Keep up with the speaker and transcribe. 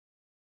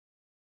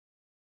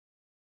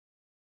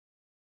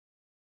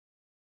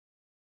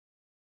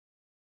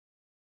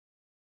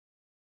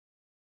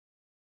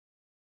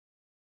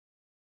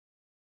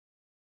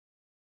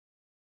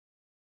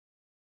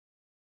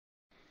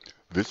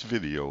This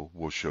video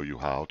will show you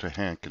how to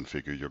hand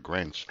configure your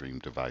GrandStream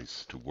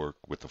device to work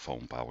with the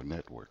phone power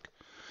network.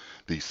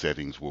 These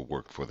settings will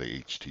work for the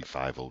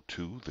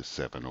HT502, the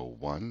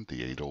 701,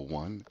 the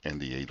 801, and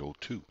the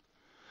 802.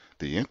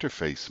 The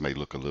interface may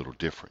look a little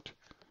different,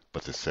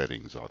 but the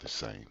settings are the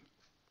same.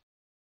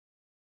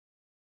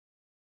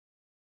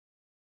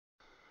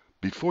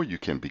 Before you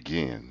can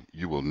begin,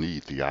 you will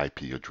need the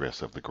IP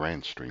address of the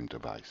GrandStream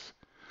device.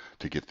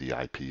 To get the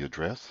IP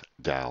address,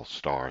 dial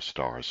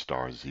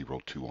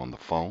 ***02 on the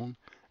phone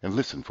and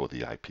listen for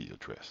the IP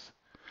address.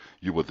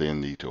 You will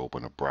then need to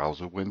open a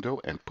browser window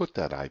and put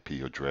that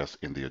IP address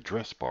in the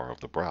address bar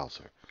of the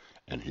browser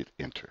and hit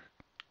enter.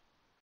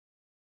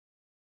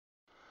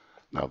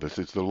 Now this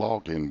is the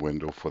login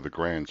window for the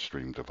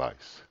GrandStream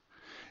device.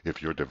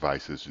 If your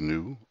device is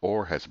new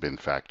or has been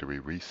factory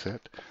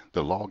reset,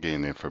 the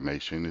login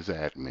information is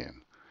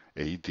admin,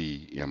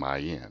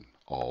 ADMIN,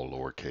 all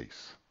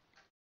lowercase.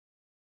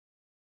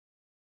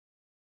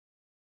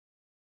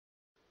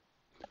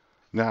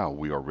 Now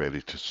we are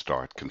ready to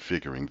start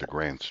configuring the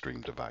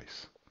GrandStream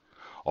device.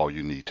 All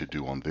you need to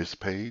do on this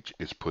page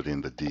is put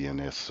in the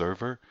DNS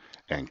server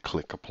and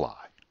click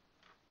Apply.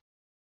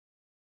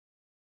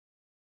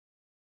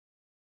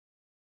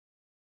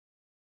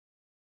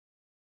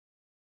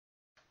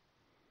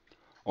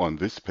 On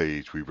this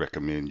page, we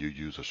recommend you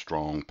use a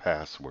strong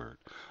password,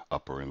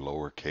 upper and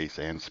lower case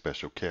and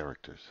special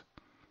characters.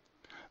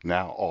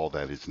 Now all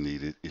that is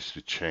needed is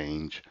to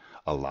change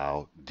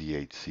Allow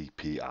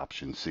DHCP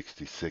option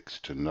 66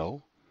 to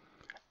No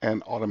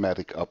and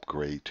Automatic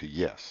Upgrade to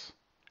Yes,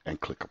 and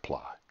click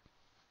Apply.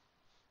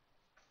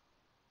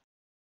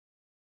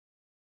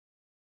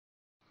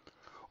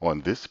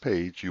 On this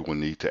page, you will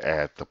need to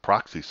add the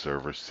proxy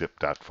server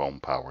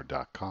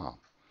sip.phonepower.com.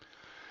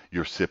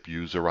 Your SIP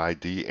user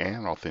ID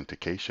and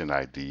authentication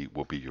ID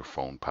will be your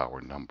phone power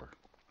number.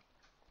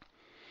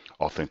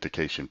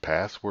 Authentication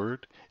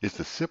password is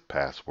the SIP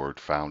password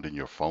found in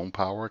your phone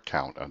power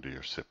account under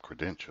your SIP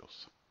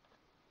credentials.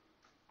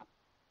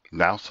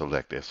 Now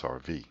select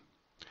SRV.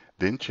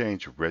 Then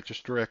change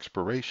register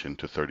expiration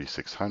to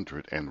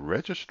 3600 and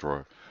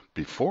register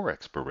before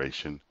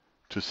expiration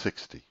to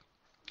 60.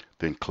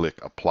 Then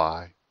click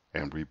Apply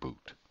and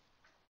reboot.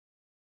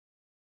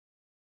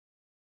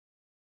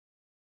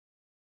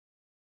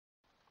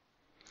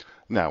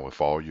 Now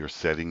if all your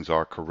settings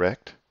are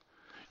correct,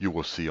 you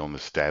will see on the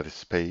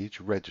status page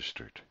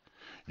registered.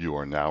 You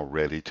are now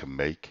ready to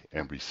make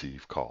and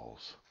receive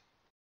calls.